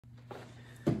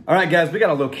All right, guys, we got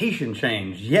a location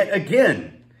change yet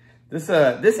again. This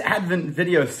Advent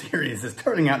video series is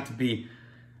turning out to be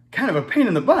kind of a pain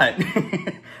in the butt.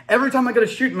 Every time I go to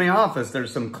shoot in my office,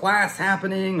 there's some class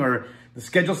happening or the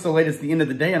schedule's so late it's the end of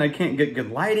the day and I can't get good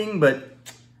lighting, but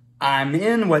I'm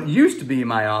in what used to be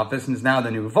my office and is now the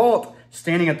new vault,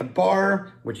 standing at the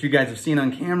bar, which you guys have seen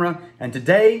on camera. And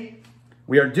today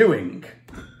we are doing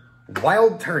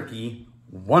Wild Turkey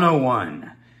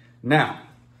 101. Now,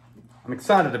 I'm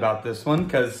excited about this one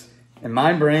because in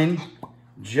my brain,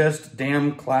 just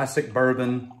damn classic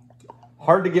bourbon,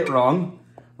 hard to get wrong.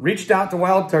 Reached out to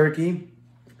Wild Turkey,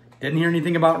 didn't hear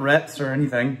anything about Rhett's or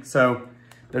anything, so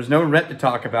there's no Rhett to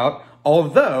talk about.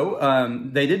 Although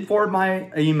they did forward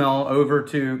my email over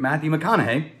to Matthew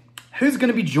McConaughey, who's going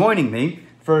to be joining me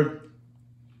for...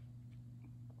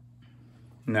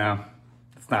 No,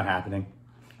 it's not happening.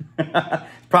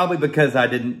 Probably because I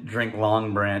didn't drink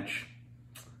Long Branch.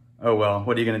 Oh well,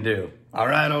 what are you going to do? All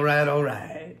right, all right, all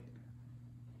right.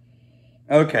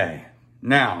 Okay,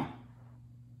 now,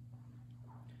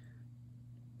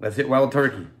 let's hit Wild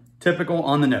Turkey. Typical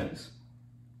on the nose.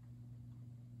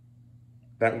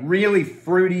 That really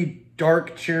fruity,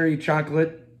 dark cherry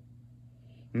chocolate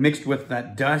mixed with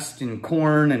that dust and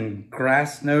corn and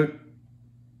grass note.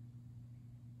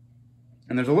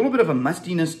 And there's a little bit of a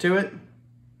mustiness to it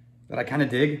that I kind of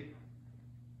dig.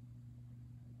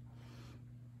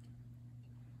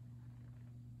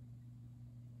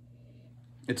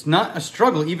 It's not a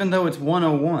struggle, even though it's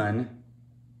 101.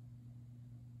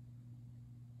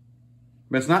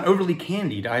 But it's not overly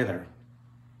candied either.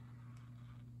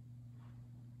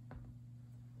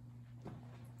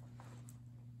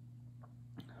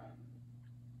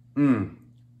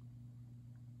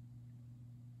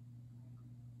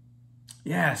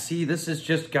 Yeah, see, this has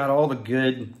just got all the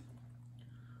good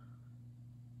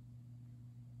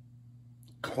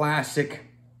classic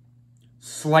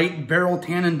slight barrel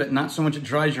tannin, but not so much it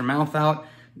dries your mouth out.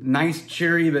 Nice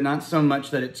cherry, but not so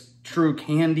much that it's true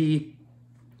candy.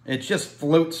 It just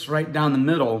floats right down the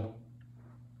middle.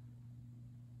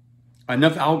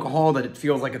 Enough alcohol that it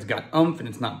feels like it's got oomph and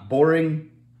it's not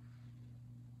boring.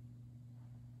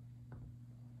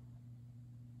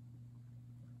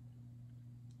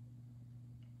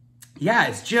 Yeah,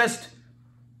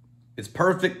 it's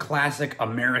perfect classic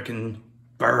American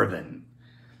bourbon.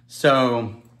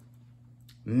 So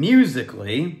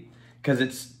musically, because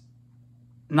it's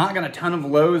not got a ton of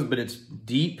lows, but it's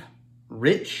deep,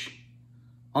 rich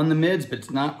on the mids, but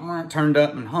it's not turned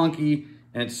up and honky,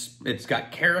 and it's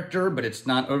got character, but it's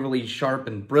not overly sharp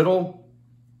and brittle.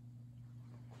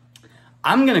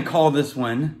 I'm gonna call this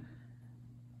one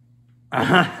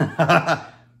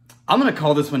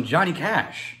Johnny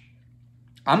Cash.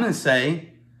 I'm gonna say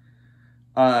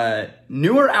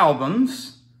newer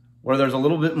albums where there's a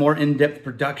little bit more in-depth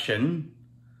production,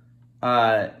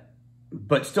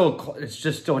 but still, it's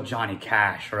just still Johnny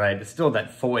Cash, right? It's still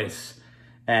that voice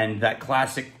and that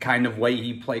classic kind of way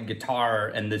he played guitar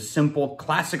and the simple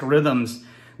classic rhythms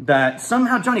that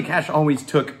somehow Johnny Cash always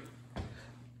took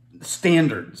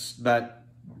standards that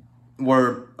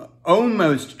were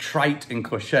almost trite and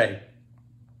cliche.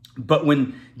 But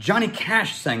when Johnny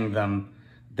Cash sang them,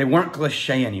 they weren't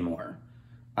cliche anymore.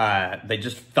 They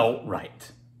just felt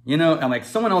right. You know, and like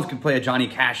someone else could play a Johnny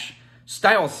Cash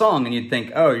style song and you'd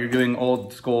think, oh, you're doing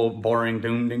old school, boring,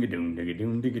 doom, digga doom, digga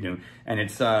doom, digga doom. And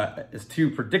it's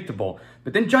too predictable.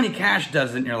 But then Johnny Cash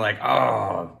does it and you're like,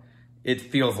 oh, it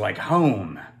feels like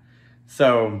home.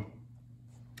 So,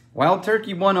 Wild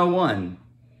Turkey 101,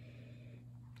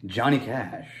 Johnny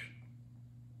Cash.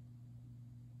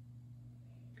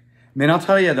 Man, I'll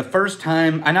tell you, the first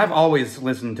time, and I've always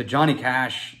listened to Johnny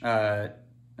Cash here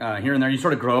and there. You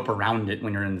sort of grow up around it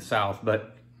when you're in the South,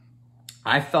 but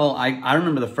I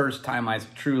remember the first time I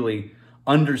truly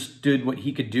understood what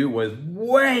he could do was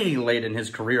way late in his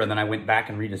career, and then I went back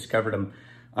and rediscovered him,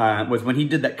 was when he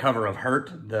did that cover of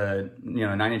Hurt, the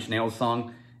 9 Inch Nails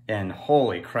song, and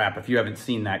holy crap, if you haven't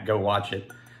seen that, go watch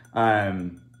it.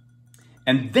 And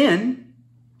then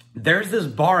there's this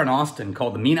bar in Austin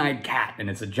called the Mean-Eyed Cat,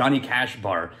 and it's a Johnny Cash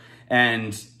bar.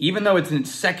 And even though it's in its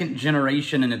second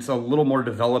generation and it's a little more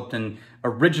developed, and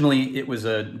originally it was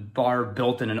a bar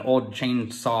built in an old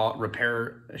chainsaw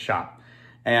repair shop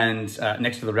and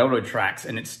next to the railroad tracks.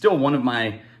 And it's still one of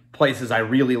my places I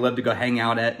really love to go hang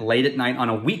out at late at night on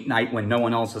a weeknight when no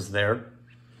one else is there.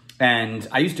 And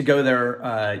I used to go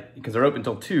there, because they're open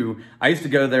till 2, I used to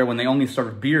go there when they only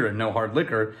served beer and no hard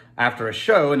liquor after a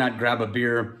show, and I'd grab a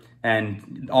beer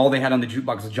and all they had on the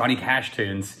jukebox was Johnny Cash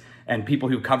tunes. and people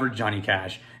who covered Johnny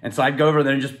Cash. And so I'd go over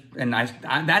there and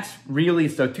that's really,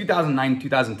 so 2009,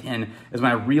 2010 is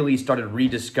when I really started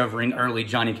rediscovering early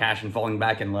Johnny Cash and falling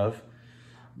back in love.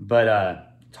 But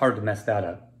it's hard to mess that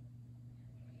up.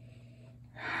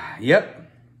 Yep.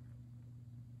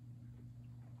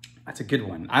 That's a good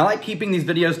one. I like keeping these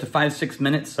videos to 5-6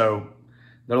 minutes, so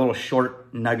they're little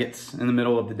short nuggets in the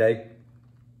middle of the day.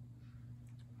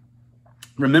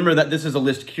 Remember that this is a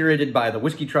list curated by the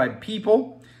Whiskey Tribe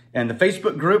people and the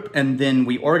Facebook group, and then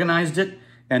we organized it,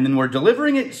 and then we're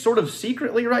delivering it sort of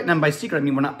secretly, right? And by secret, I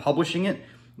mean we're not publishing it,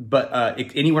 but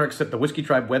anywhere except the Whiskey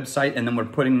Tribe website, and then we're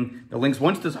putting the links.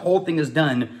 Once this whole thing is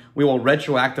done, we will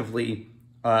retroactively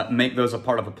make those a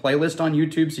part of a playlist on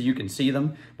YouTube so you can see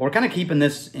them. But we're kind of keeping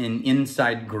this an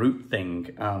inside group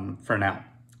thing for now.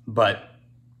 But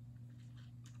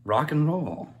rock and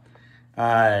roll.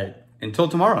 Until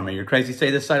tomorrow, may your crazy stay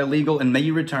this side illegal, and may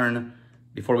you return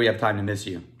before we have time to miss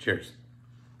you. Cheers.